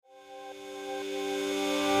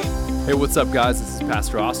Hey, what's up, guys? This is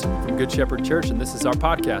Pastor Austin from Good Shepherd Church, and this is our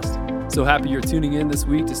podcast. So happy you're tuning in this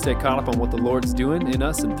week to stay caught up on what the Lord's doing in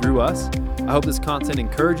us and through us. I hope this content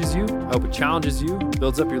encourages you. I hope it challenges you,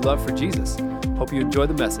 builds up your love for Jesus. Hope you enjoy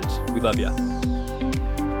the message. We love you.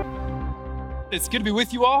 It's good to be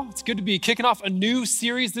with you all. It's good to be kicking off a new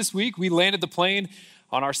series this week. We landed the plane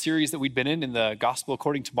on our series that we'd been in the Gospel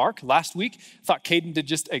According to Mark last week. I thought Caden did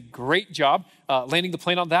just a great job landing the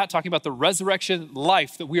plane on that, talking about the resurrection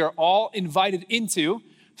life that we are all invited into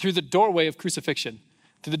through the doorway of crucifixion,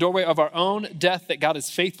 through the doorway of our own death, that God is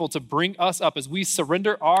faithful to bring us up as we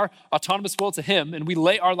surrender our autonomous will to Him and we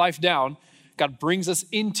lay our life down. God brings us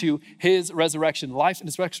into His resurrection life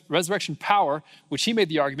and His resurrection power, which He made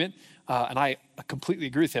the argument, and I completely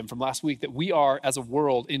agree with him from last week, that we are as a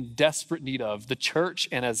world in desperate need of, the church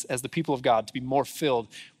and as the people of God, to be more filled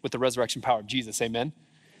with the resurrection power of Jesus. Amen?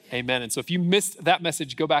 Amen. And so if you missed that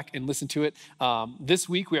message, go back and listen to it. This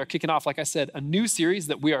week we are kicking off, like I said, a new series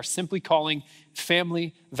that we are simply calling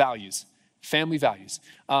Family Values. Family values.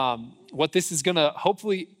 What this is going to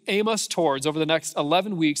hopefully aim us towards over the next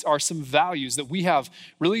 11 weeks are some values that we have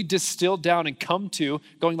really distilled down and come to,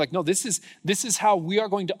 going like, no, this is how we are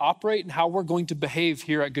going to operate and how we're going to behave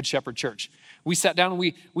here at Good Shepherd Church. We sat down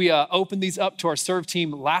and we opened these up to our serve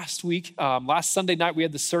team last week. Last Sunday night, we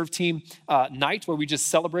had the serve team night where we just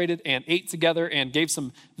celebrated and ate together and gave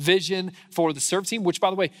some vision for the serve team, which, by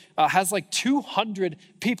the way, has like 200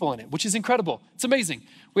 people in it, which is incredible. It's amazing.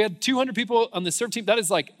 We had 200 people on the serve team. That is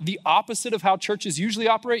like the opposite of how churches usually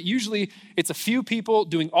operate. Usually it's a few people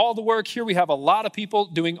doing all the work. Here we have a lot of people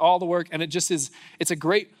doing all the work, and it's a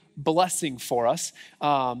great blessing for us.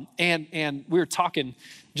 And we were talking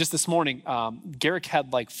just this morning. Garrick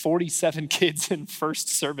had like 47 kids in first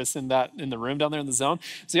service in the room down there in the zone.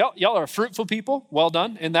 So y'all are fruitful people. Well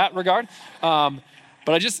done in that regard.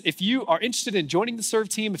 But if you are interested in joining the serve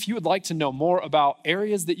team, if you would like to know more about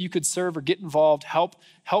areas that you could serve or get involved,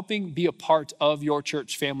 helping be a part of your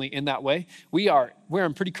church family in that way, we're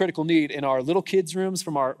in pretty critical need in our little kids' rooms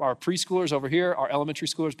from our preschoolers over here, our elementary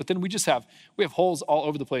schoolers, but then we have holes all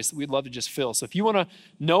over the place that we'd love to just fill. So if you want to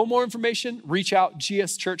know more information, reach out,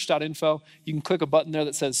 gschurch.info. You can click a button there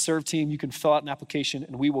that says serve team. You can fill out an application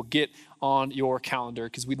and we will get on your calendar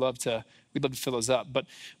because we'd love to fill those up.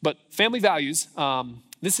 But family values,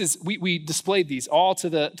 we displayed these all to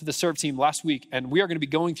the serve team last week, and we are going to be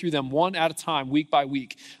going through them one at a time, week by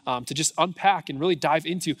week, to just unpack and really dive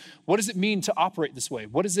into what does it mean to operate this way?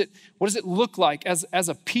 What does it look like as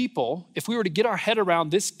a people if we were to get our head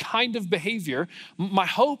around this kind of behavior? My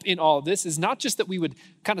hope in all of this is not just that we would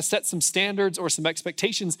kind of set some standards or some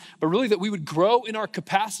expectations, but really that we would grow in our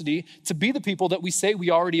capacity to be the people that we say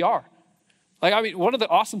we already are. One of the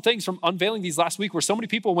awesome things from unveiling these last week where so many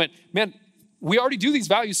people went, man, we already do these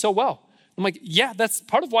values so well. I'm like, yeah, that's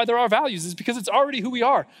part of why they're our values, is because it's already who we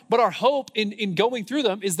are. But our hope in going through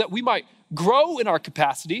them is that we might grow in our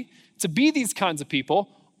capacity to be these kinds of people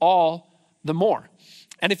all the more.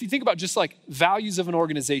 And if you think about just like values of an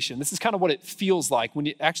organization, this is kind of what it feels like when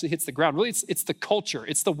it actually hits the ground. Really, it's the culture.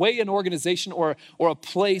 It's the way an organization or a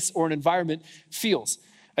place or an environment feels.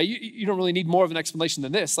 You don't really need more of an explanation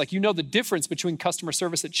than this. Like, you know the difference between customer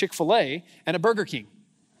service at Chick-fil-A and at Burger King.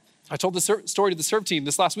 I told the story to the serve team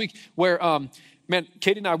this last week where,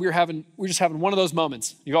 Katie and I, we were just having one of those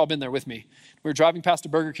moments. You've all been there with me. We were driving past a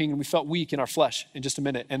Burger King and we felt weak in our flesh in just a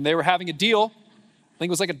minute. And they were having a deal. I think it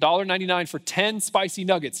was like $1.99 for 10 spicy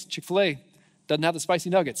nuggets. Chick-fil-A doesn't have the spicy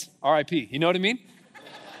nuggets. RIP. You know what I mean?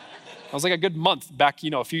 I was like a good month back,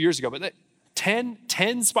 a few years ago. But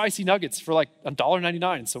 10 spicy nuggets for like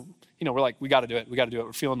 $1.99. So, we're like, we got to do it.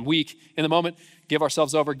 We're feeling weak in the moment. Give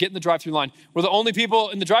ourselves over. Get in the drive-through line. We're the only people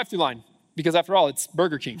in the drive-through line because after all, it's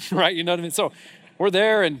Burger King, right? You know what I mean? So we're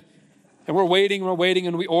there and we're waiting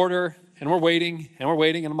and we order and we're waiting. And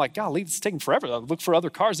I'm like, golly, this is taking forever. I'll look for other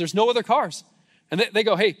cars. There's no other cars. And they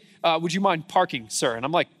go, hey, would you mind parking, sir? And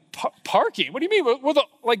I'm like, parking? What do you mean?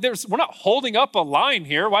 We're not holding up a line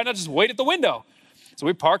here. Why not just wait at the window? So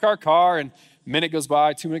we park our car and minute goes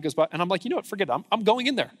by, 2 minutes goes by, and I'm like, you know what, forget it. I'm going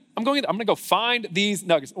in there. I'm going to go find these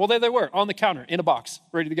nuggets. Well, there they were on the counter in a box,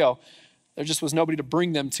 ready to go. There just was nobody to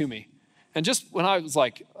bring them to me. And just when I was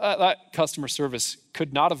like, that customer service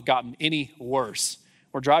could not have gotten any worse.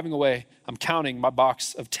 We're driving away. I'm counting my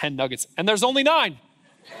box of 10 nuggets, and there's only 9.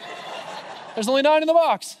 There's only 9 in the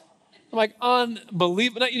box. I'm like,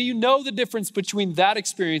 unbelievable. You know the difference between that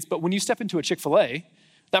experience, but when you step into a Chick-fil-A,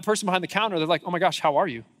 that person behind the counter, they're like, oh my gosh, how are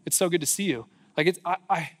you? It's so good to see you. Like,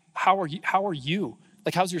 how are you?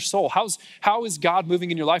 Like, how's your soul? How is God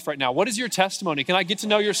moving in your life right now? What is your testimony? Can I get to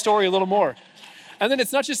know your story a little more? And then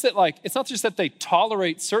it's not just that they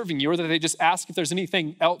tolerate serving you or that they just ask if there's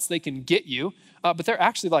anything else they can get you, but they're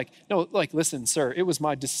actually like, no, like, listen, sir, it was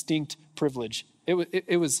my distinct privilege.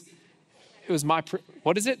 It was my,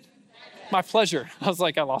 what is it? My pleasure. I was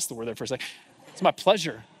like, I lost the word there for a second. It's my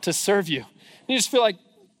pleasure to serve you. And you just feel like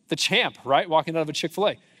the champ, right? Walking out of a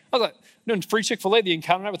Chick-fil-A. I was like, doing free Chick-fil-A, the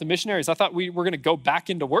encounter night with the missionaries. I thought we were going to go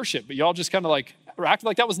back into worship, but y'all just kind of like acted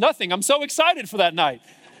like that was nothing. I'm so excited for that night.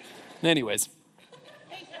 Anyways.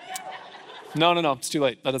 No, it's too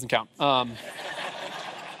late. That doesn't count. My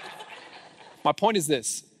point is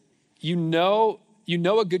this. You know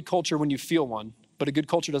a good culture when you feel one, but a good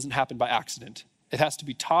culture doesn't happen by accident. It has to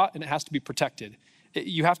be taught and it has to be protected.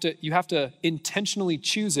 You have to intentionally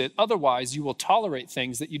choose it. Otherwise, you will tolerate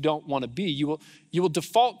things that you don't want to be. You will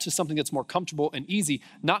default to something that's more comfortable and easy,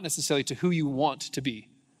 not necessarily to who you want to be.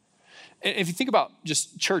 And if you think about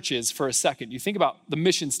just churches for a second, you think about the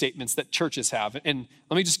mission statements that churches have. And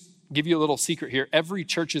let me just give you a little secret here. Every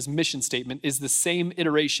church's mission statement is the same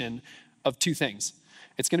iteration of two things.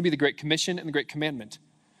 It's going to be the Great Commission and the Great Commandment.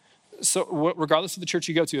 So regardless of the church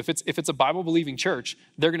you go to, if it's a Bible-believing church,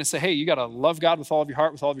 they're going to say, hey, you got to love God with all of your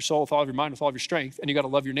heart, with all of your soul, with all of your mind, with all of your strength, and you got to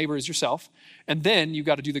love your neighbor as yourself. And then you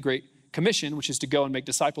got to do the Great Commission, which is to go and make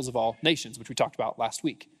disciples of all nations, which we talked about last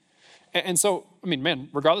week. And so, I mean, man,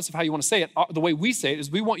 regardless of how you want to say it, the way we say it is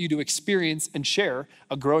we want you to experience and share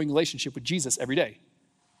a growing relationship with Jesus every day.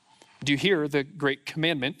 Do you hear the Great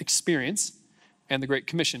Commandment, experience, and the Great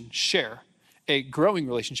Commission, share a growing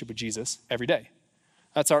relationship with Jesus every day?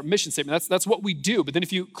 That's our mission statement. That's what we do. But then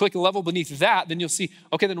if you click a level beneath that, then you'll see,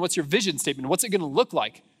 okay, then what's your vision statement? What's it going to look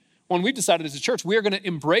like? When we've decided as a church, we are going to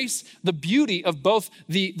embrace the beauty of both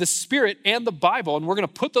the Spirit and the Bible, and we're going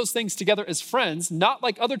to put those things together as friends, not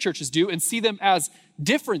like other churches do, and see them as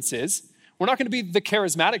differences. We're not going to be the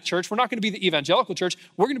charismatic church. We're not going to be the evangelical church.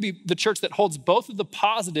 We're going to be the church that holds both of the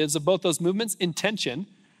positives of both those movements in tension.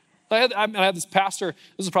 I had this pastor,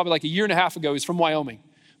 this was probably like a year and a half ago. He's from Wyoming,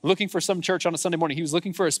 looking for some church on a Sunday morning. He was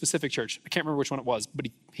looking for a specific church. I can't remember which one it was, but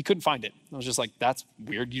he couldn't find it. I was just like, that's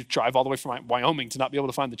weird. You drive all the way from Wyoming to not be able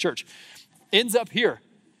to find the church. Ends up here.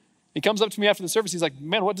 He comes up to me after the service. He's like,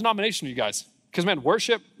 man, what denomination are you guys? Because, man,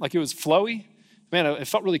 worship, like it was flowy. Man, it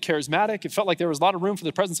felt really charismatic. It felt like there was a lot of room for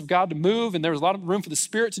the presence of God to move, and there was a lot of room for the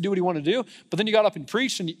Spirit to do what he wanted to do. But then you got up and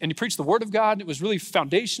preached, and you preached the Word of God, and it was really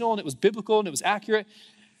foundational, and it was biblical, and it was accurate.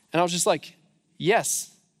 And I was just like,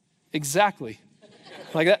 yes, exactly.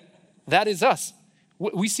 Like that is us.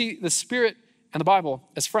 We see the Spirit and the Bible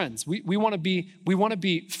as friends. We want to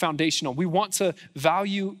be foundational. We want to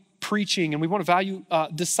value preaching, and we want to value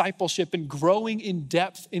discipleship and growing in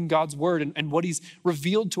depth in God's word and what he's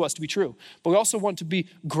revealed to us to be true. But we also want to be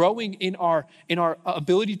growing in our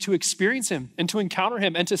ability to experience him and to encounter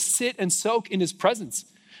him and to sit and soak in his presence,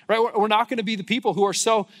 right? We're not going to be the people who are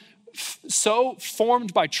so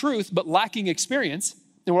formed by truth but lacking experience.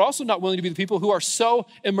 And we're also not willing to be the people who are so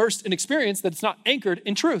immersed in experience that it's not anchored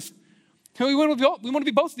in truth. We want to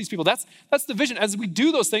be both of these people. That's the vision. As we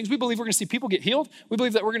do those things, we believe we're going to see people get healed. We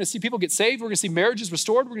believe that we're going to see people get saved. We're going to see marriages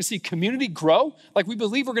restored. We're going to see community grow. Like we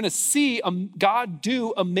believe we're going to see God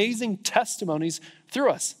do amazing testimonies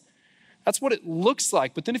through us. That's what it looks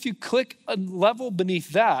like. But then if you click a level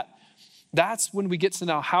beneath that, that's when we get to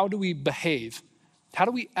now, how do we behave? How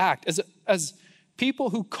do we act as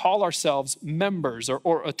people who call ourselves members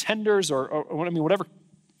or attenders or whatever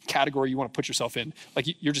category you want to put yourself in? Like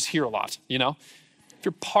you're just here a lot, you know? If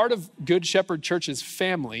you're part of Good Shepherd Church's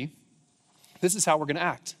family, this is how we're going to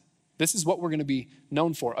act. This is what we're going to be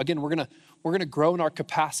known for. Again, we're going to grow in our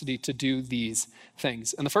capacity to do these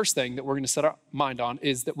things. And the first thing that we're going to set our mind on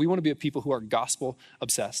is that we want to be a people who are gospel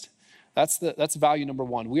obsessed. That's value number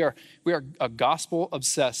one. We are a gospel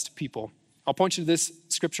obsessed people. I'll point you to this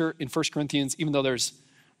scripture in 1 Corinthians, even though there's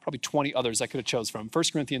probably 20 others I could have chose from. 1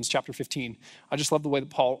 Corinthians chapter 15. I just love the way that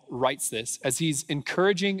Paul writes this as he's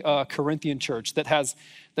encouraging a Corinthian church that has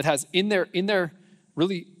in their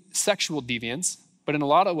really sexual deviance, but in a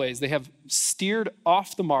lot of ways they have steered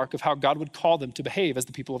off the mark of how God would call them to behave as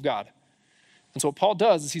the people of God. And so what Paul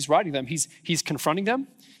does is he's writing them, he's confronting them,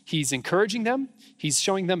 he's encouraging them, he's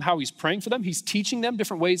showing them how he's praying for them, he's teaching them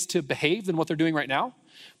different ways to behave than what they're doing right now.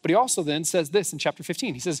 But he also then says this in chapter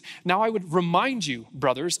 15. He says, now I would remind you,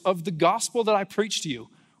 brothers, of the gospel that I preached to you,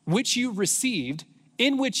 which you received,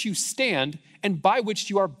 in which you stand, and by which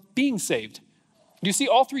you are being saved. Do you see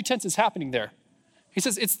all three tenses happening there? He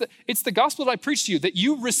says, it's the gospel that I preached to you, that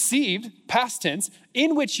you received, past tense,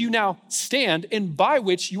 in which you now stand, and by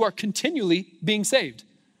which you are continually being saved.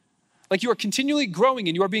 Like you are continually growing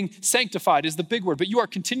and you are being sanctified is the big word, but you are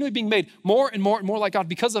continually being made more and more and more like God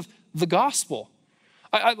because of the gospel.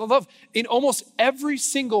 I love in almost every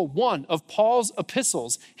single one of Paul's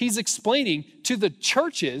epistles, he's explaining to the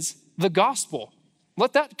churches the gospel.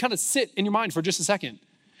 Let that kind of sit in your mind for just a second.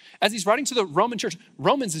 As he's writing to the Roman church,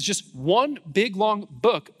 Romans is just one big long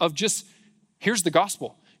book of just, here's the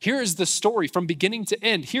gospel. Here is the story from beginning to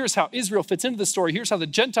end. Here's how Israel fits into the story. Here's how the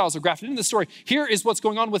Gentiles are grafted into the story. Here is what's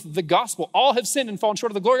going on with the gospel. All have sinned and fallen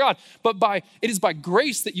short of the glory of God. But it is by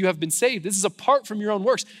grace that you have been saved. This is apart from your own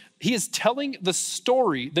works. He is telling the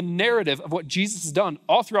story, the narrative of what Jesus has done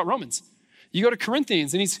all throughout Romans. You go to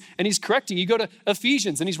Corinthians and he's correcting. You go to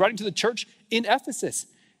Ephesians and he's writing to the church in Ephesus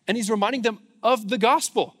and he's reminding them of the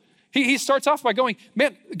gospel. He starts off by going,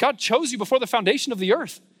 man, God chose you before the foundation of the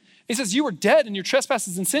earth. He says, you were dead in your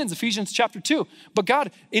trespasses and sins, Ephesians chapter 2. But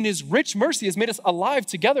God, in his rich mercy, has made us alive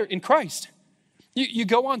together in Christ. You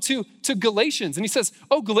go on to Galatians, and he says,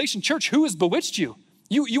 oh, Galatian church, who has bewitched you?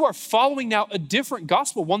 You are following now a different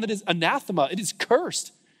gospel, one that is anathema. It is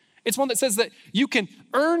cursed. It's one that says that you can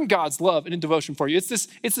earn God's love and devotion for you. It's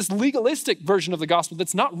this legalistic version of the gospel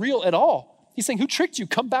that's not real at all. He's saying, who tricked you?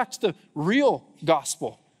 Come back to the real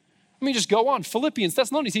gospel. Let me just go on. Philippians,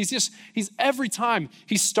 Thessalonians, he's every time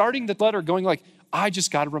he's starting the letter going like, I just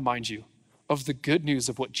got to remind you of the good news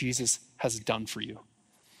of what Jesus has done for you.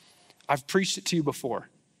 I've preached it to you before.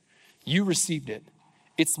 You received it.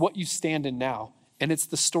 It's what you stand in now. And it's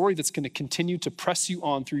the story that's going to continue to press you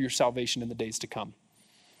on through your salvation in the days to come.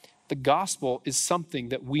 The gospel is something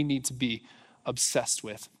that we need to be obsessed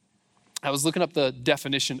with. I was looking up the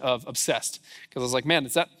definition of obsessed because I was like, man,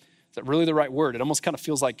 is that really the right word? It almost kind of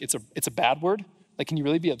feels like it's a bad word. Like, can you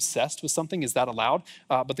really be obsessed with something? Is that allowed?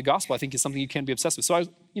 But the gospel, I think, is something you can be obsessed with. So I,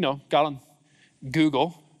 got on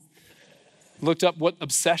Google, looked up what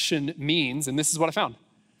obsession means, and this is what I found.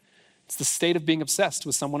 It's the state of being obsessed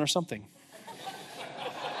with someone or something.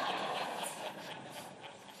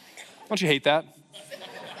 Don't you hate that?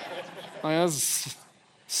 That's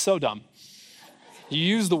so dumb. You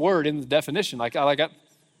use the word in the definition. I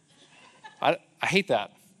hate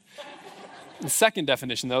that. The second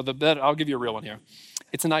definition, though, I'll give you a real one here.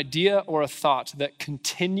 It's an idea or a thought that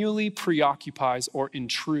continually preoccupies or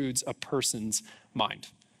intrudes a person's mind.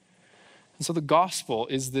 And so the gospel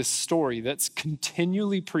is this story that's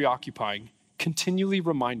continually preoccupying, continually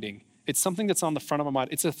reminding. It's something that's on the front of my mind.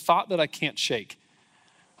 It's a thought that I can't shake.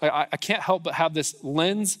 I can't help but have this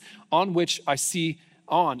lens on which I see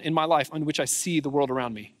in my life, on which I see the world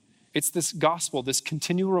around me. It's this gospel, this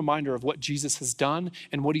continual reminder of what Jesus has done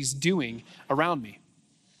and what he's doing around me.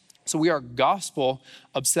 So we are gospel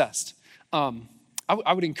obsessed. I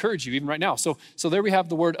would encourage you even right now. So there we have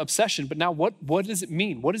the word obsession, but now what does it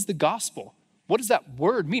mean? What is the gospel? What does that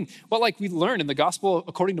word mean? Well, like we learn in the gospel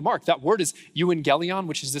according to Mark, that word is euangelion,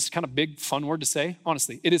 which is this kind of big fun word to say.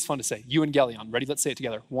 Honestly, it is fun to say. Euangelion. Ready? Let's say it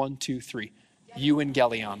together. 1, 2, 3.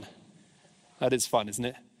 Euangelion. That is fun, isn't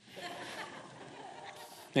it?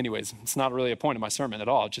 Anyways, it's not really a point of my sermon at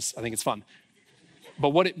all. I think it's fun. But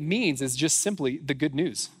what it means is just simply the good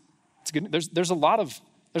news. It's good. There's a lot of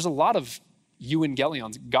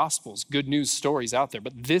euangelions, gospels, good news stories out there,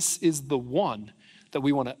 but this is the one that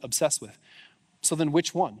we want to obsess with. So then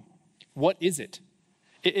which one? What is it?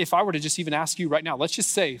 If I were to just even ask you right now, let's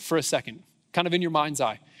just say for a second, kind of in your mind's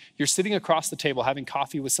eye, you're sitting across the table having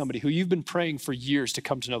coffee with somebody who you've been praying for years to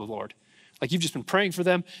come to know the Lord. Like you've just been praying for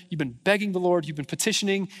them, you've been begging the Lord, you've been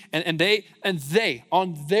petitioning, and they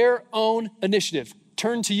on their own initiative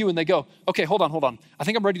turn to you and they go, okay, hold on. I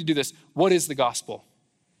think I'm ready to do this. What is the gospel?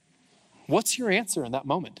 What's your answer in that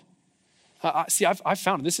moment? See, I've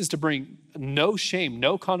found, this is to bring no shame,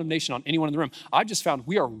 no condemnation on anyone in the room. I've just found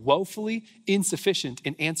we are woefully insufficient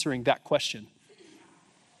in answering that question.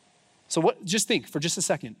 So just think for just a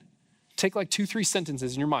second. Take like 2-3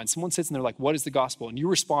 sentences in your mind. Someone sits in there like, what is the gospel? And you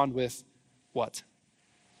respond with what?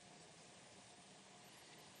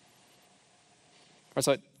 All right,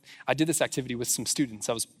 so I did this activity with some students.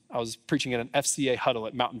 I was preaching at an FCA huddle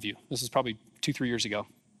at Mountain View. This was probably 2-3 years ago.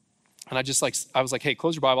 And I was like, hey,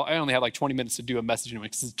 close your Bible. I only had like 20 minutes to do a message anyway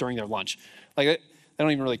because it's during their lunch. Like they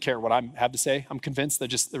don't even really care what I have to say. I'm convinced that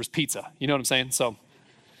there was pizza. You know what I'm saying? So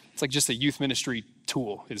it's like just a youth ministry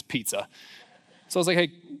tool is pizza. So I was like,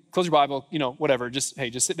 hey, close your Bible, whatever. Just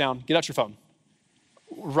sit down, get out your phone.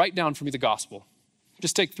 Write down for me the gospel.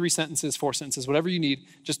 Just take 3 sentences, 4 sentences, whatever you need.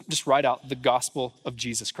 Just write out the gospel of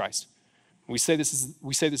Jesus Christ. We say this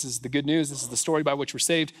is the good news. This is the story by which we're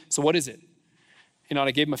saved. So what is it? And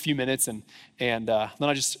I gave him a few minutes and then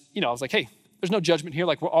I just, I was like, hey, there's no judgment here.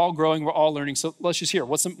 Like we're all growing, we're all learning. So let's just hear,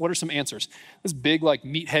 what are some answers? This big, like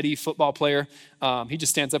meatheady football player, he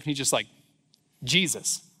just stands up and he's just like,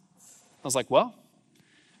 Jesus. I was like, well,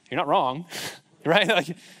 you're not wrong, right?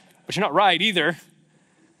 But you're not right either.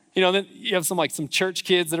 Then you have some church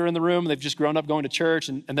kids that are in the room. They've just grown up going to church,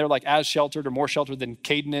 and they're like as sheltered or more sheltered than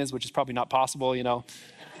Caden is, which is probably not possible.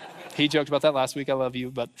 He joked about that last week. I love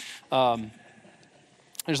you, but they're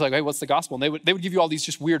just like, hey, what's the gospel? And they would give you all these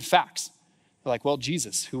just weird facts. They're like, well,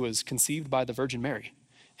 Jesus, who was conceived by the Virgin Mary,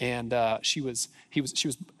 and he was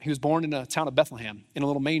born in a town of Bethlehem in a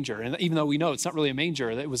little manger. And even though we know it's not really a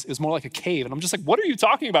manger, it was more like a cave. And I'm just like, what are you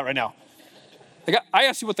talking about right now? Like I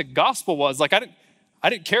asked you what the gospel was. Like I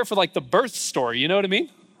didn't care for like the birth story. You know what I mean?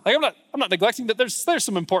 Like I'm not neglecting that. There's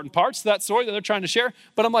some important parts to that story that they're trying to share.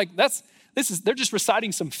 But I'm like, they're just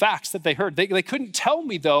reciting some facts that they heard. They couldn't tell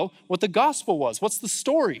me though what the gospel was. What's the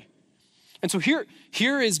story? And so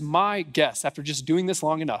here is my guess after just doing this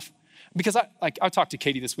long enough. Because I talked to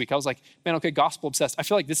Katie this week. I was like, man, okay, gospel obsessed. I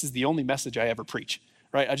feel like this is the only message I ever preach,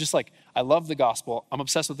 right? I love the gospel. I'm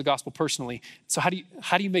obsessed with the gospel personally. So how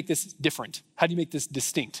do you make this different? How do you make this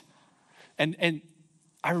distinct? And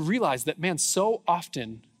I realized that, man, so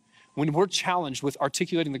often when we're challenged with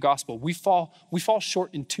articulating the gospel, we fall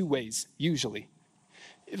short in two ways, usually.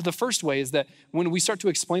 The first way is that when we start to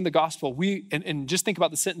explain the gospel, and just think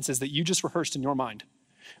about the sentences that you just rehearsed in your mind.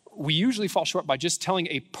 We usually fall short by just telling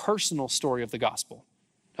a personal story of the gospel.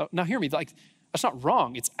 Now hear me, that's not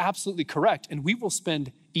wrong. It's absolutely correct. And we will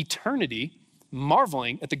spend eternity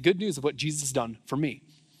marveling at the good news of what Jesus has done for me.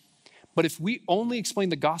 But if we only explain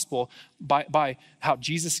the gospel by how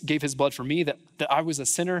Jesus gave his blood for me, that I was a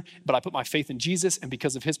sinner, but I put my faith in Jesus, and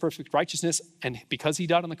because of his perfect righteousness, and because he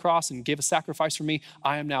died on the cross and gave a sacrifice for me,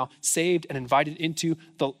 I am now saved and invited into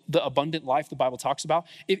the abundant life the Bible talks about.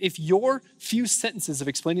 If your few sentences of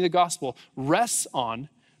explaining the gospel rests on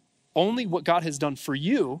only what God has done for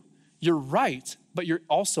you, you're right, but you're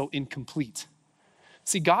also incomplete.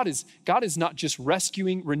 See, God is not just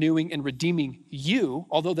rescuing, renewing, and redeeming you,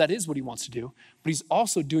 although that is what he wants to do, but he's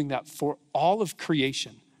also doing that for all of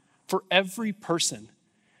creation, for every person.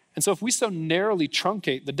 And so if we so narrowly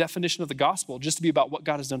truncate the definition of the gospel just to be about what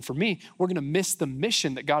God has done for me, we're going to miss the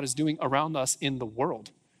mission that God is doing around us in the world.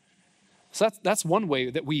 So that's one way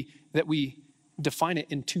that we define it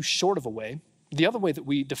in too short of a way. The other way that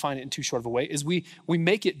we define it in too short of a way is we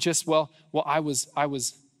make it just, I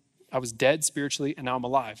was dead spiritually and now I'm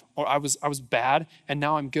alive. Or I was bad and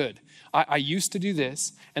now I'm good. I used to do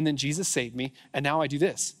this and then Jesus saved me and now I do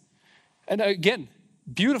this. And again,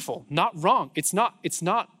 beautiful, not wrong. It's not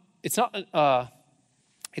the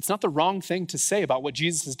wrong thing to say about what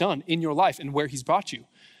Jesus has done in your life and where he's brought you.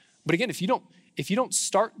 But again, if you don't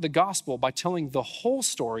start the gospel by telling the whole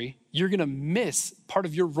story, you're going to miss part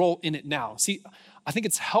of your role in it now. See, I think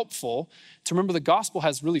it's helpful to remember the gospel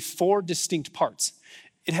has really 4 distinct parts.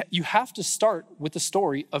 You have to start with the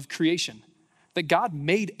story of creation, that God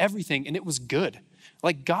made everything and it was good.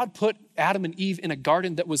 Like God put Adam and Eve in a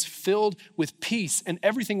garden that was filled with peace and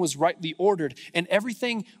everything was rightly ordered and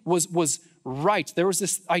everything was right. There was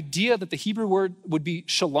this idea that the Hebrew word would be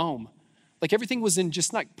shalom. Like everything was in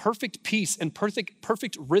just like perfect peace and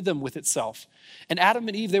perfect rhythm with itself. And Adam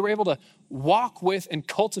and Eve, they were able to walk with and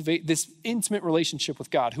cultivate this intimate relationship with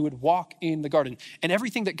God who would walk in the garden. And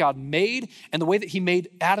everything that God made and the way that he made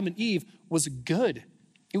Adam and Eve was good.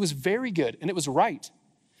 It was very good and it was right.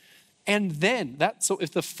 And then so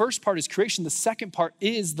if the first part is creation, the second part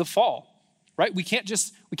is the fall, right? We can't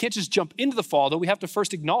just jump into the fall, though we have to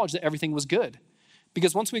first acknowledge that everything was good.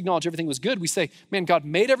 Because once we acknowledge everything was good, we say, man, God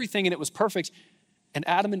made everything and it was perfect. And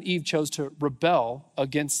Adam and Eve chose to rebel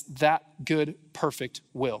against that good, perfect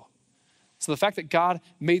will. So the fact that God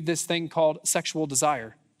made this thing called sexual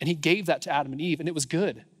desire, and he gave that to Adam and Eve, and it was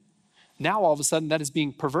good. Now all of a sudden that is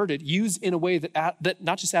being perverted, used in a way that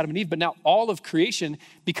not just Adam and Eve, but now all of creation,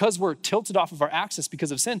 because we're tilted off of our axis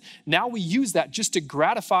because of sin, now we use that just to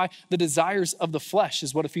gratify the desires of the flesh,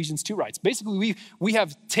 is what Ephesians 2 writes. Basically, we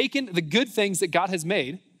have taken the good things that God has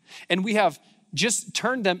made, and we have just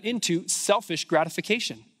turned them into selfish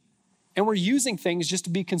gratification. And we're using things just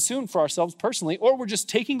to be consumed for ourselves personally, or we're just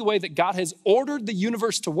taking the way that God has ordered the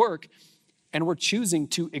universe to work, and we're choosing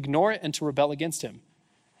to ignore it and to rebel against him.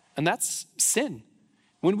 And that's sin.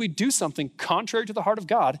 When we do something contrary to the heart of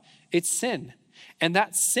God, it's sin. And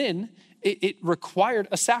that sin, it required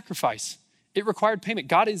a sacrifice. It required payment.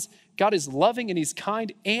 God is loving and he's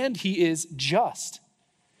kind and he is just.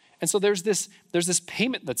 And so there's this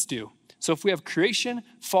payment that's due. So if we have creation,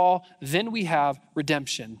 fall, then we have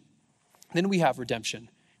redemption.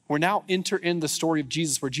 We're now enter in the story of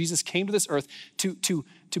Jesus, where Jesus came to this earth to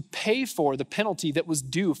pay for the penalty that was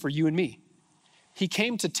due for you and me. He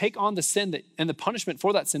came to take on the sin and the punishment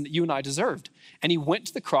for that sin that you and I deserved. And he went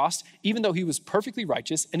to the cross, even though he was perfectly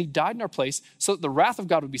righteous, and he died in our place so that the wrath of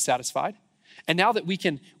God would be satisfied. And now that we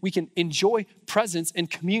can enjoy presence and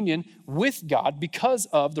communion with God because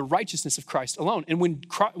of the righteousness of Christ alone. And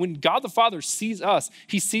when God the Father sees us,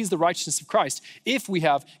 he sees the righteousness of Christ if we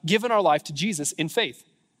have given our life to Jesus in faith.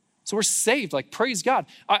 So we're saved, like praise God.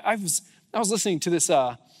 I was listening to this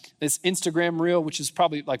Instagram reel, which is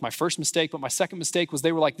probably like my first mistake, but my second mistake was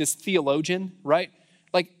they were like this theologian, right?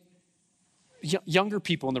 Like younger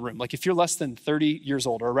people in the room, like if you're less than 30 years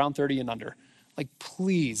old or around 30 and under, like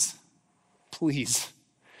please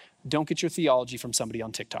don't get your theology from somebody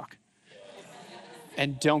on TikTok.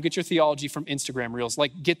 And don't get your theology from Instagram reels.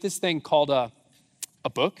 Like get this thing called a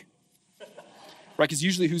book, right? Because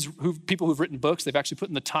usually people who've written books, they've actually put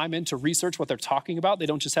in the time in to research what they're talking about. They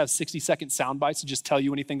don't just have 60-second sound bites to just tell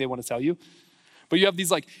you anything they want to tell you. But you have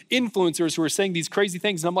these like influencers who are saying these crazy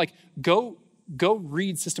things. And I'm like, go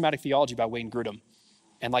read Systematic Theology by Wayne Grudem.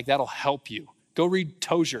 And like, that'll help you. Go read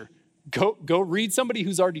Tozer. Go read somebody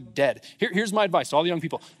who's already dead. Here's my advice to all the young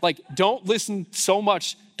people. Like, don't listen so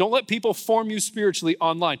much. Don't let people form you spiritually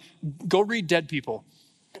online. Go read dead people.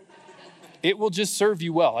 It will just serve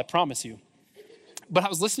you well, I promise you. But I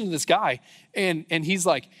was listening to this guy, and he's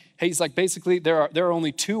like, basically, there are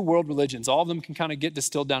only two world religions. All of them can kind of get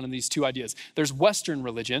distilled down in these two ideas. There's Western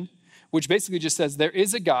religion, which basically just says there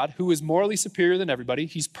is a God who is morally superior than everybody.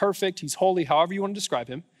 He's perfect, he's holy, however you want to describe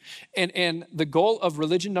him. And the goal of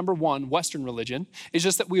religion number one, Western religion, is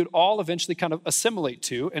just that we would all eventually kind of assimilate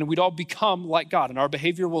to, and we'd all become like God. And our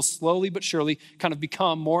behavior will slowly but surely kind of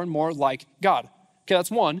become more and more like God. Okay,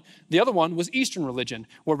 that's one. The other one was Eastern religion,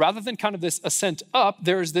 where rather than kind of this ascent up,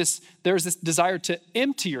 there's this desire to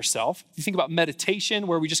empty yourself. You think about meditation,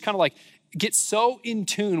 where we just kind of like get so in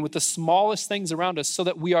tune with the smallest things around us so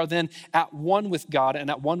that we are then at one with God and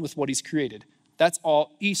at one with what he's created. That's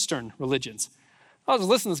all Eastern religions. I was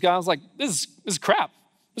listening to this guy, I was like, this is crap.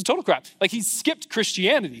 This is total crap. Like he skipped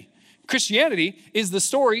Christianity. Christianity is the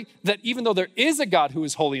story that even though there is a God who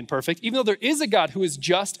is holy and perfect, even though there is a God who is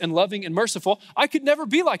just and loving and merciful, I could never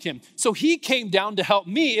be like him. So he came down to help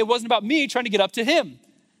me. It wasn't about me trying to get up to him.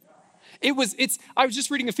 I was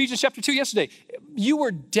just reading Ephesians chapter 2 yesterday. You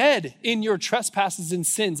were dead in your trespasses and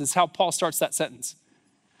sins is how Paul starts that sentence.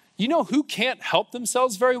 You know who can't help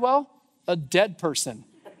themselves very well? A dead person.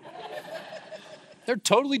 They're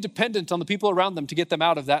totally dependent on the people around them to get them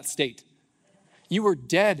out of that state. You were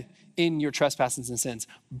dead in your trespasses and sins,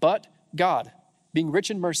 but God, being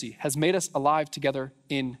rich in mercy, has made us alive together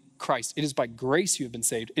in Christ. It is by grace you have been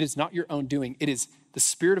saved. It is not your own doing. It is the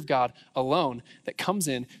Spirit of God alone that comes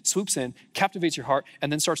in, swoops in, captivates your heart,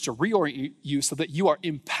 and then starts to reorient you so that you are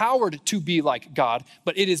empowered to be like God.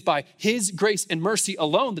 But it is by his grace and mercy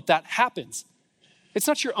alone that happens. It's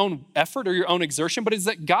not your own effort or your own exertion, but it's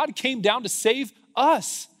that God came down to save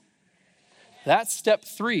us. That's step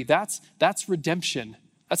 3. That's redemption.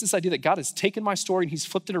 That's this idea that God has taken my story and he's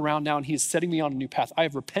flipped it around now and he is setting me on a new path. I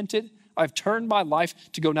have repented. I've turned my life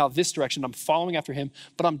to go now this direction. I'm following after him,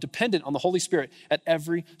 but I'm dependent on the Holy Spirit at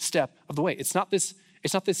every step of the way. It's not this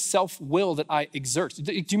self-will that I exert.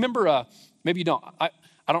 Do you remember, maybe you don't, I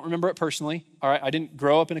don't remember it personally, all right? I didn't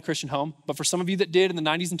grow up in a Christian home, but for some of you that did in the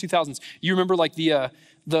 90s and 2000s, you remember like the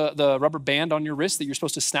rubber band on your wrist that you're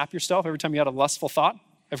supposed to snap yourself every time you had a lustful thought?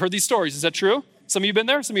 I've heard these stories. Is that true? Some of you been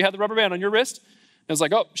there? Some of you had the rubber band on your wrist? And it was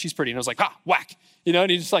like, oh, she's pretty. And it was like, whack. You know,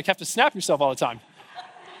 and you just like have to snap yourself all the time.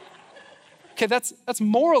 Okay, that's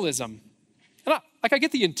moralism. And I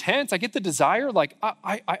get the intent, I get the desire, like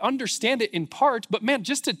I understand it in part, but man,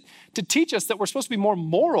 just to teach us that we're supposed to be more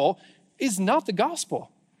moral is not the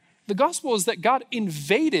gospel. The gospel is that God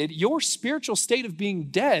invaded your spiritual state of being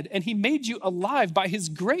dead and he made you alive by his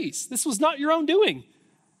grace. This was not your own doing.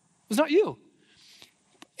 It was not you.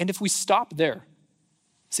 And if we stop there,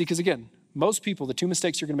 see, because again, most people, the two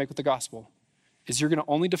mistakes you're going to make with the gospel is you're going to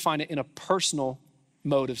only define it in a personal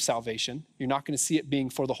mode of salvation. You're not going to see it being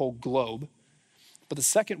for the whole globe. But the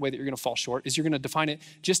second way that you're going to fall short is you're going to define it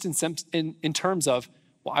just in terms of,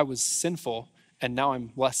 well, I was sinful and now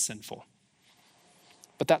I'm less sinful.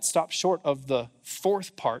 But that stops short of the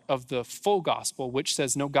fourth part of the full gospel, which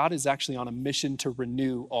says, no, God is actually on a mission to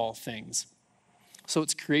renew all things. So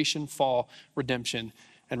it's creation, fall, redemption,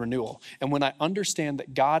 and renewal. And when I understand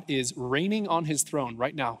that God is reigning on his throne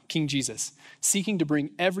right now, King Jesus, seeking to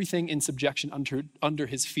bring everything in subjection under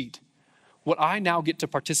his feet, what I now get to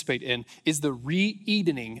participate in is the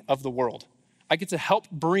re-Edening of the world. I get to help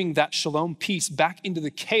bring that shalom peace back into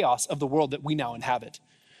the chaos of the world that we now inhabit.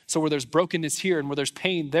 So where there's brokenness here and where there's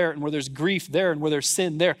pain there and where there's grief there and where there's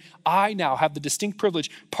sin there, I now have the distinct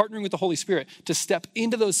privilege, partnering with the Holy Spirit, to step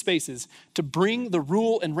into those spaces, to bring the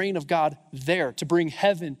rule and reign of God there, to bring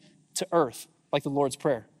heaven to earth, like the Lord's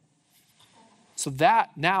Prayer. So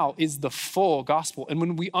that now is the full gospel. And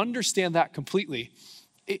when we understand that completely,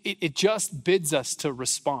 it just bids us to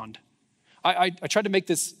respond. I tried to make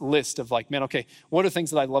this list of like, man, okay, what are the things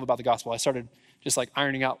that I love about the gospel? I started just like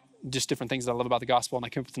ironing out just different things that I love about the gospel, and I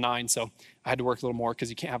came up with 9, so I had to work a little more because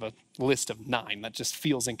you can't have a list of 9. That just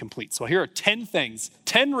feels incomplete. So here are 10 things,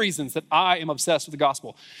 10 reasons that I am obsessed with the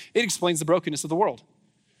gospel. It explains the brokenness of the world.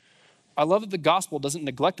 I love that the gospel doesn't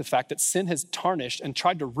neglect the fact that sin has tarnished and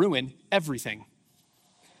tried to ruin everything.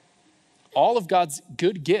 All of God's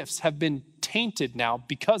good gifts have been tainted now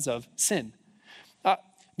because of sin.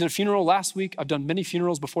 Did a funeral last week. I've done many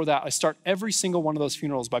funerals before that. I start every single one of those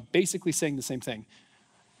funerals by basically saying the same thing.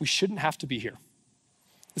 We shouldn't have to be here.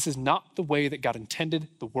 This is not the way that God intended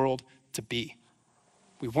the world to be.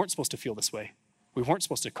 We weren't supposed to feel this way. We weren't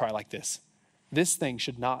supposed to cry like this. This thing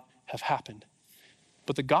should not have happened.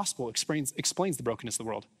 But the gospel explains the brokenness of the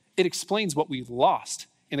world. It explains what we lost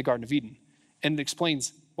in the Garden of Eden. And it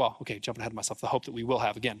explains, jumping ahead of myself, the hope that we will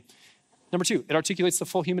have again. Number 2, it articulates the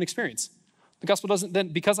full human experience. The gospel doesn't then,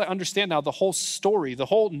 because I understand now the whole story, the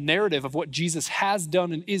whole narrative of what Jesus has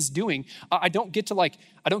done and is doing, I don't get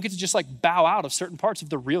to just bow out of certain parts of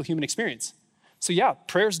the real human experience. So yeah,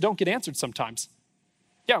 prayers don't get answered sometimes.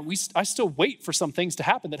 Yeah, I still wait for some things to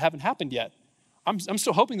happen that haven't happened yet. I'm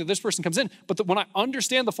still hoping that this person comes in, but when I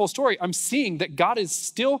understand the full story, I'm seeing that God is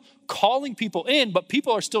still calling people in, but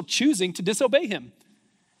people are still choosing to disobey him.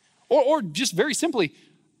 Or just very simply,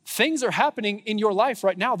 things are happening in your life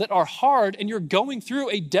right now that are hard, and you're going through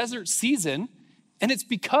a desert season, and it's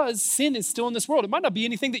because sin is still in this world. It might not be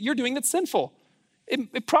anything that you're doing that's sinful.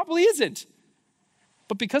 It probably isn't.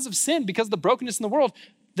 But because of sin, because of the brokenness in the world,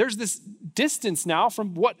 there's this distance now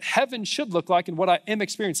from what heaven should look like and what I am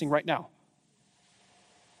experiencing right now.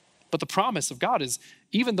 But the promise of God is,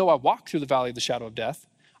 even though I walk through the valley of the shadow of death,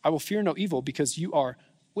 I will fear no evil because you are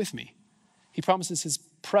with me. He promises his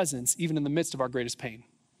presence even in the midst of our greatest pain.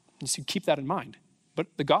 And so keep that in mind. But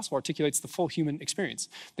the gospel articulates the full human experience.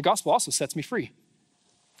 The gospel also sets me free.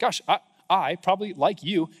 Gosh, I probably, like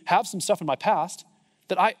you, have some stuff in my past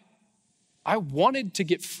that I wanted to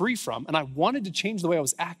get free from, and I wanted to change the way I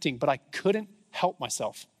was acting, but I couldn't help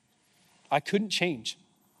myself. I couldn't change.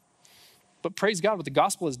 But praise God, what the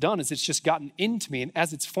gospel has done is it's just gotten into me, and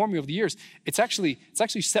as it's formed me over the years, it's actually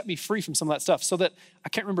set me free from some of that stuff, so that, I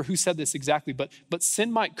can't remember who said this exactly, but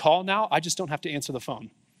sin might call now, I just don't have to answer the phone.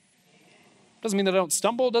 Doesn't mean that I don't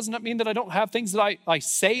stumble. Doesn't mean that I don't have things that I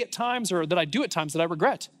say at times or that I do at times that I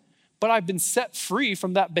regret. But I've been set free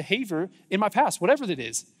from that behavior in my past, whatever that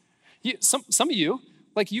is. Some of you,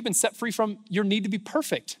 you've been set free from your need to be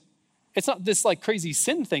perfect. It's not this crazy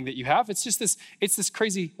sin thing that you have. It's just this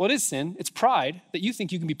crazy, it is sin. It's pride that you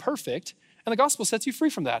think you can be perfect. And the gospel sets you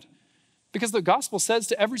free from that. Because the gospel says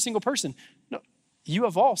to every single person, no, you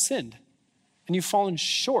have all sinned and you've fallen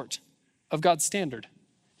short of God's standard.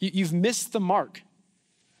 You've missed the mark.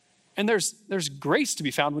 And there's grace to be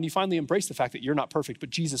found when you finally embrace the fact that you're not perfect, but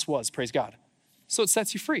Jesus was, praise God. So it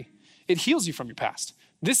sets you free. It heals you from your past.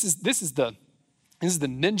 This is the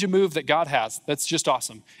ninja move that God has that's just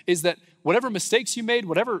awesome, is that whatever mistakes you made,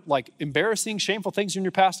 whatever embarrassing, shameful things in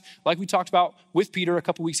your past, like we talked about with Peter a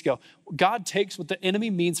couple weeks ago, God takes what the enemy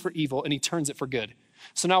means for evil and he turns it for good.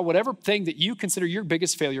 So now whatever thing that you consider your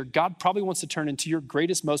biggest failure, God probably wants to turn into your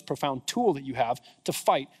greatest, most profound tool that you have to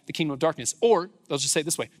fight the kingdom of darkness. Or, let's just say it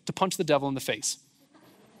this way, to punch the devil in the face.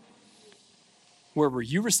 Where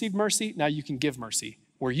you received mercy, now you can give mercy.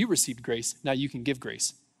 Where you received grace, now you can give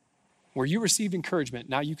grace. Where you received encouragement,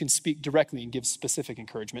 now you can speak directly and give specific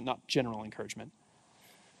encouragement, not general encouragement.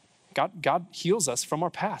 God heals us from our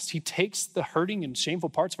past. He takes the hurting and shameful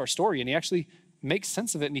parts of our story and he actually makes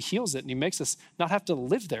sense of it and he heals it and he makes us not have to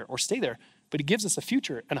live there or stay there, but he gives us a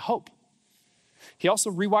future and a hope. He also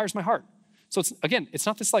rewires my heart. So it's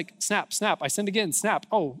not this snap, I sinned again, snap,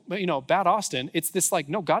 bad Austin. It's this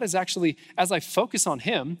no, God is actually, as I focus on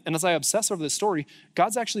him and as I obsess over this story,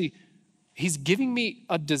 God's actually, he's giving me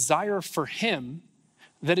a desire for him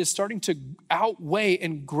that is starting to outweigh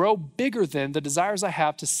and grow bigger than the desires I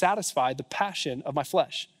have to satisfy the passion of my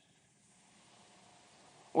flesh.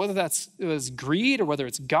 Whether it was greed or whether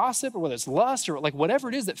it's gossip or whether it's lust or whatever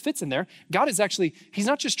it is that fits in there, God is actually, he's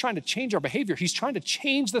not just trying to change our behavior, he's trying to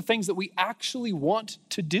change the things that we actually want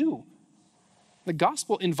to do. The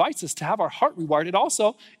gospel invites us to have our heart rewired. It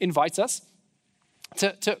also invites us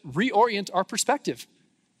to reorient our perspective.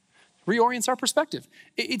 Reorients our perspective.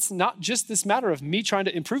 It's not just this matter of me trying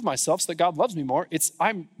to improve myself so that God loves me more.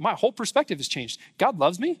 My whole perspective has changed. God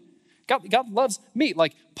loves me. God loves me.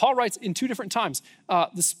 Paul writes in 2 different times,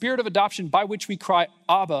 the spirit of adoption by which we cry,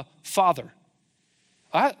 Abba, Father.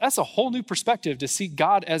 That's a whole new perspective to see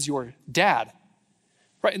God as your dad.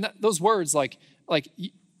 right? And those words like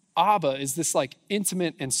Abba is this like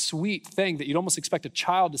intimate and sweet thing that you'd almost expect a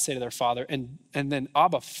child to say to their father. And then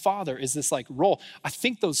Abba, Father, is this like role. I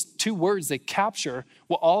think those two words, they capture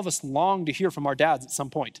what all of us long to hear from our dads at some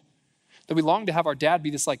point. That we long to have our dad be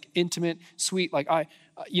this like intimate, sweet, like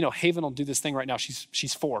Haven will do this thing right now.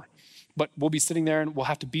 She's 4, but we'll be sitting there and we'll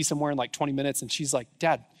have to be somewhere in like 20 minutes. And she's like,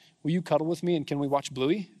 Dad, will you cuddle with me? And can we watch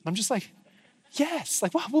Bluey? And I'm just like, yes,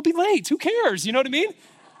 like, well, we'll be late. Who cares? You know what I mean?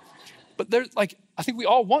 But there's like, I think we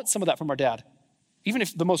all want some of that from our dad. Even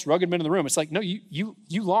if the most rugged men in the room, it's like, no, you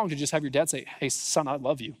long to just have your dad say, hey, son, I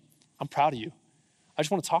love you. I'm proud of you. I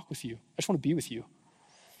just want to talk with you. I just want to be with you.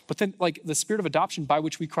 But then like the spirit of adoption by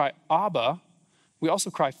which we cry Abba, we also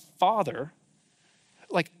cry Father.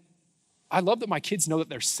 Like, I love that my kids know that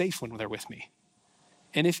they're safe when they're with me.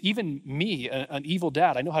 And if even me, an evil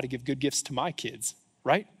dad, I know how to give good gifts to my kids,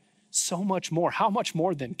 right? So much more. How much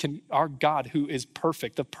more then can our God, who is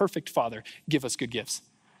perfect, the perfect Father, give us good gifts?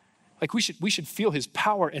 Like we should feel his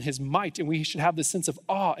power and his might, and we should have this sense of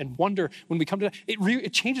awe and wonder when we come to that.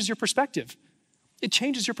 It changes your perspective. It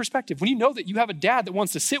changes your perspective. When you know that you have a dad that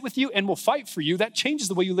wants to sit with you and will fight for you, that changes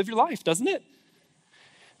the way you live your life, doesn't it?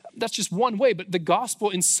 That's just one way, but the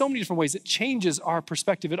gospel in so many different ways, it changes our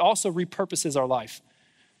perspective. It also repurposes our life.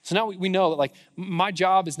 So now we know that like my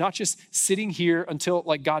job is not just sitting here until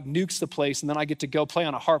like God nukes the place and then I get to go play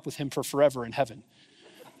on a harp with him for forever in heaven.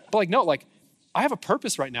 But like, no, like I have a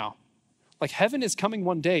purpose right now. Like heaven is coming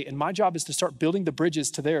one day and my job is to start building the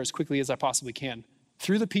bridges to there as quickly as I possibly can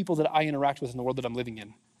through the people that I interact with in the world that I'm living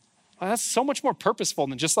in. That's so much more purposeful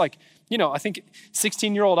than just like, I think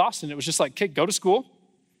 16-year-old Austin, it was just like, kid, go to school,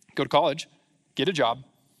 go to college, get a job,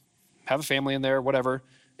 have a family in there, whatever,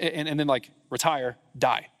 and then like retire,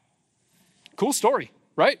 die. Cool story,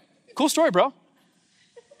 right? Cool story, bro.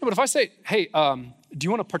 But if I say, hey, do you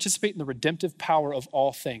want to participate in the redemptive power of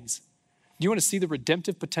all things? Do you want to see the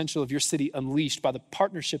redemptive potential of your city unleashed by the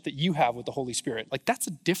partnership that you have with the Holy Spirit? Like that's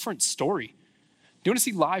a different story. Do you want to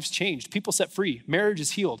see lives changed, people set free,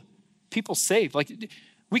 marriages healed, people saved? Like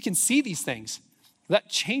we can see these things. That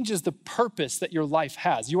changes the purpose that your life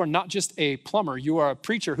has. You are not just a plumber, you are a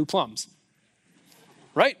preacher who plumbs,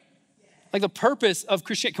 right? Like the purpose of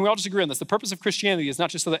Christianity, can we all just agree on this? The purpose of Christianity is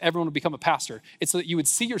not just so that everyone would become a pastor. It's so that you would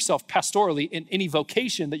see yourself pastorally in any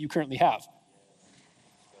vocation that you currently have.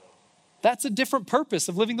 That's a different purpose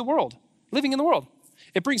of living in the world.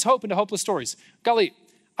 It brings hope into hopeless stories. Golly,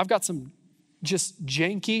 I've got some just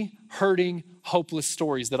janky, hurting, hopeless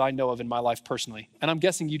stories that I know of in my life personally. And I'm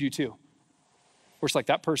guessing you do too. Where it's like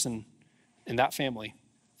that person in that family,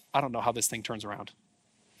 I don't know how this thing turns around.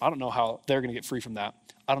 I don't know how they're going to get free from that.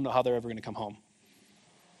 I don't know how they're ever going to come home.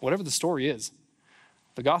 Whatever the story is,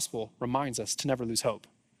 the gospel reminds us to never lose hope.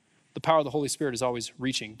 The power of the Holy Spirit is always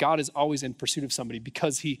reaching. God is always in pursuit of somebody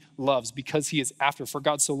because he loves, because he is after. For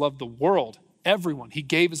God so loved the world, everyone, he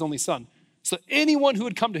gave his only son. So anyone who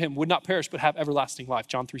would come to him would not perish but have everlasting life,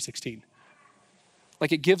 John 3:16.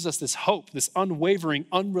 Like it gives us this hope, this unwavering,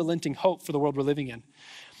 unrelenting hope for the world we're living in.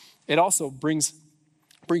 It also brings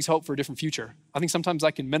hope for a different future. I think sometimes I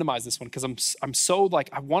can minimize this one because I'm so like,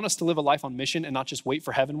 I want us to live a life on mission and not just wait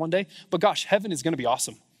for heaven one day. But gosh, heaven is going to be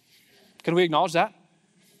awesome. Can we acknowledge that?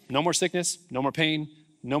 No more sickness, no more pain,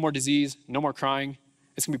 no more disease, no more crying.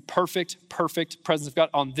 It's going to be perfect presence of God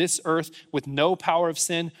on this earth with no power of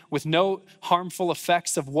sin, with no harmful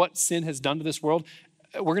effects of what sin has done to this world.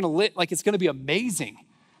 We're going to live, like it's going to be amazing.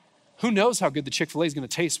 Who knows how good the Chick-fil-A is going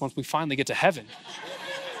to taste once we finally get to heaven?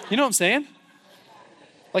 You know what I'm saying?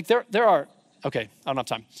 Like there are, okay, I don't have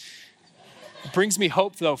time. It brings me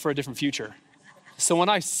hope though for a different future. So when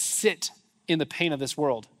I sit in the pain of this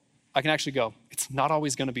world, I can actually go, it's not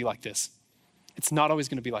always going to be like this. It's not always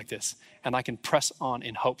going to be like this. And I can press on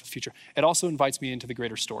in hope for the future. It also invites me into the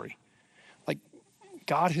greater story. Like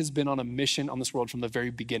God has been on a mission on this world from the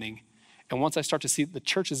very beginning. And once I start to see that the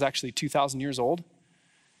church is actually 2,000 years old,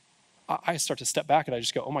 I start to step back and I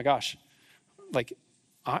just go, oh my gosh, like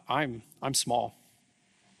I'm small.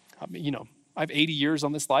 I mean, I have 80 years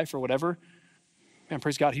on this life or whatever. Man,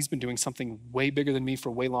 praise God, he's been doing something way bigger than me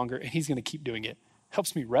for way longer, and he's going to keep doing it.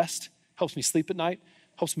 Helps me rest, helps me sleep at night,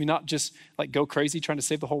 helps me not just like go crazy trying to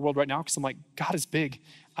save the whole world right now because I'm like, God is big.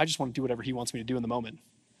 I just want to do whatever he wants me to do in the moment,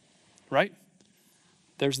 right?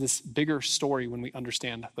 There's this bigger story when we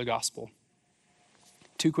understand the gospel.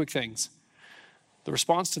 2 quick things. The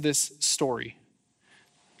response to this story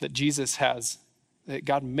that Jesus has, that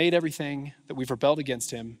God made everything, that we've rebelled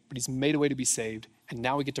against him, but he's made a way to be saved, and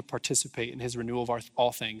now we get to participate in his renewal of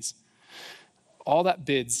all things. All that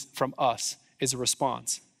bids from us is a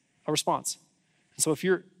response. And so if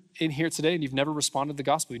you're in here today and you've never responded to the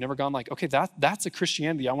gospel, you've never gone like, okay, that's a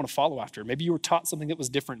Christianity I want to follow after. Maybe you were taught something that was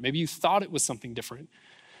different. Maybe you thought it was something different.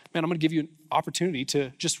 Man, I'm going to give you an opportunity to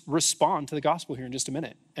just respond to the gospel here in just a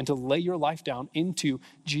minute and to lay your life down into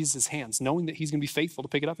Jesus' hands, knowing that he's going to be faithful to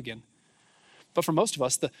pick it up again. But for most of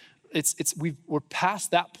us, we're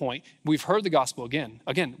past that point. We've heard the gospel again.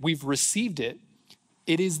 Again, we've received it.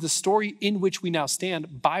 It is the story in which we now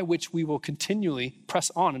stand, by which we will continually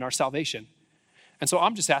press on in our salvation. And so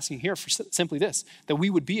I'm just asking here for simply this, that we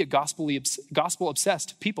would be a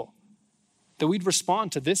gospel-obsessed people, that we'd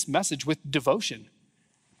respond to this message with devotion.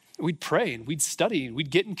 We'd pray and we'd study and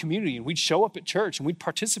we'd get in community and we'd show up at church and we'd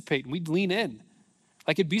participate and we'd lean in.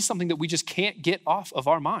 Like it'd be something that we just can't get off of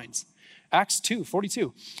our minds. Acts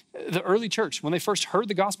 2:42, the early church, when they first heard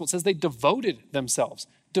the gospel, it says they devoted themselves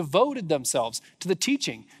to the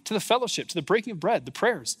teaching, to the fellowship, to the breaking of bread, the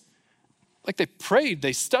prayers. Like they prayed,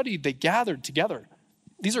 they studied, they gathered together.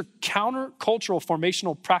 These are counter-cultural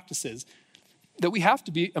formational practices that we have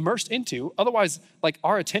to be immersed into. Otherwise, like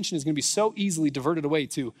our attention is going to be so easily diverted away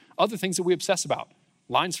to other things that we obsess about.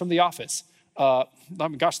 Lines from The Office. The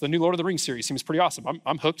new Lord of the Rings series seems pretty awesome.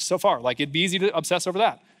 I'm hooked so far. Like it'd be easy to obsess over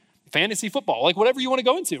that. Fantasy football, like whatever you want to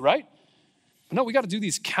go into, right? But no, we got to do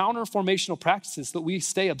these counter-formational practices so that we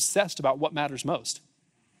stay obsessed about what matters most.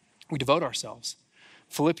 We devote ourselves.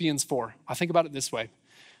 Philippians 4, I think about it this way.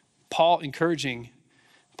 Paul encouraging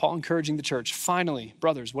the church, finally,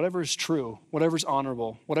 brothers, whatever is true, whatever is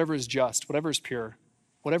honorable, whatever is just, whatever is pure,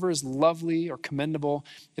 whatever is lovely or commendable,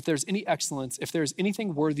 if there's any excellence, if there's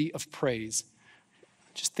anything worthy of praise,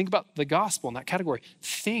 just think about the gospel in that category.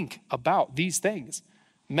 Think about these things.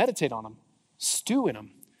 Meditate on them, stew in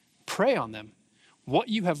them, pray on them. What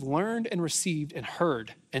you have learned and received and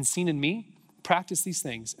heard and seen in me, practice these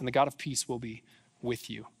things, and the God of peace will be with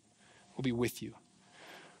you. Will be with you.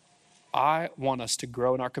 I want us to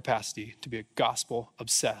grow in our capacity to be a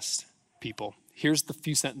gospel-obsessed people. Here's the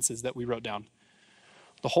few sentences that we wrote down.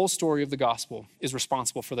 The whole story of the gospel is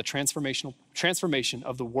responsible for the transformation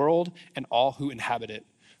of the world and all who inhabit it.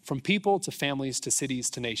 From people to families to cities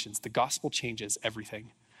to nations, the gospel changes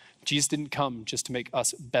everything. Jesus didn't come just to make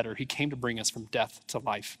us better. He came to bring us from death to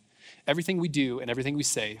life. Everything we do and everything we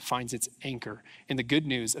say finds its anchor in the good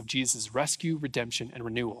news of Jesus' rescue, redemption, and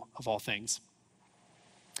renewal of all things.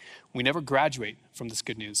 We never graduate from this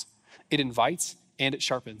good news. It invites and it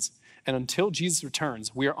sharpens. And until Jesus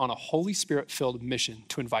returns, we are on a Holy Spirit-filled mission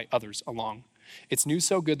to invite others along. It's news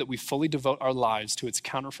so good that we fully devote our lives to its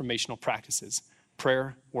counter-formational practices: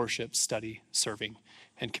 prayer, worship, study, serving,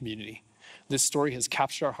 and community. This story has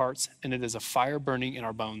captured our hearts, and it is a fire burning in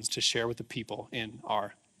our bones to share with the people in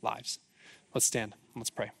our lives. Let's stand and let's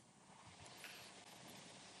pray.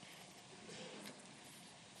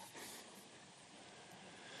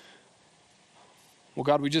 Well,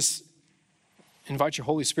 God, we just invite your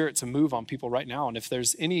Holy Spirit to move on people right now. And if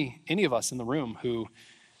there's any of us in the room who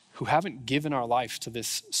haven't given our life to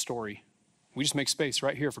this story, we just make space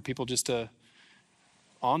right here for people just to,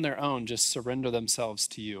 on their own, just surrender themselves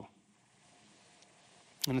to you.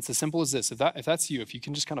 And it's as simple as this. If that's you, if you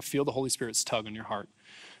can just kind of feel the Holy Spirit's tug on your heart,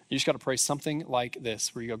 you just got to pray something like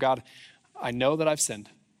this, where you go, God, I know that I've sinned.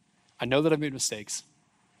 I know that I've made mistakes,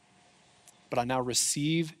 but I now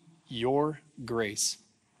receive your grace.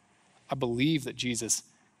 I believe that Jesus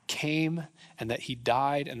came and that he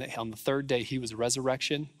died and that on the third day he was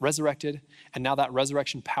resurrected, and now that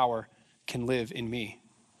resurrection power can live in me.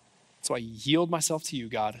 So I yield myself to you,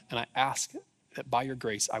 God, and I ask that by your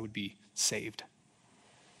grace I would be saved.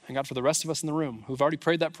 And God, for the rest of us in the room who've already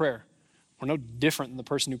prayed that prayer, we're no different than the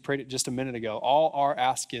person who prayed it just a minute ago. All our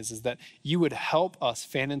ask is that you would help us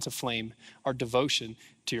fan into flame our devotion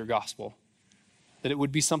to your gospel, that it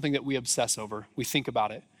would be something that we obsess over. We think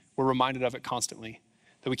about it. We're reminded of it constantly,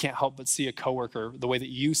 that we can't help but see a coworker the way that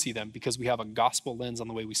you see them because we have a gospel lens on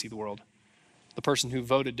the way we see the world. The person who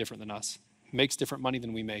voted different than us, makes different money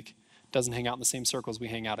than we make, doesn't hang out in the same circles we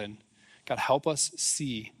hang out in. God, help us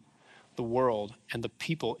see the world and the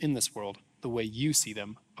people in this world the way you see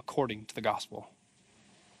them according to the gospel.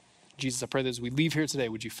 Jesus, I pray that as we leave here today,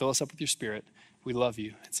 would you fill us up with your Spirit? We love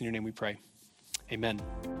you. It's in your name we pray. Amen.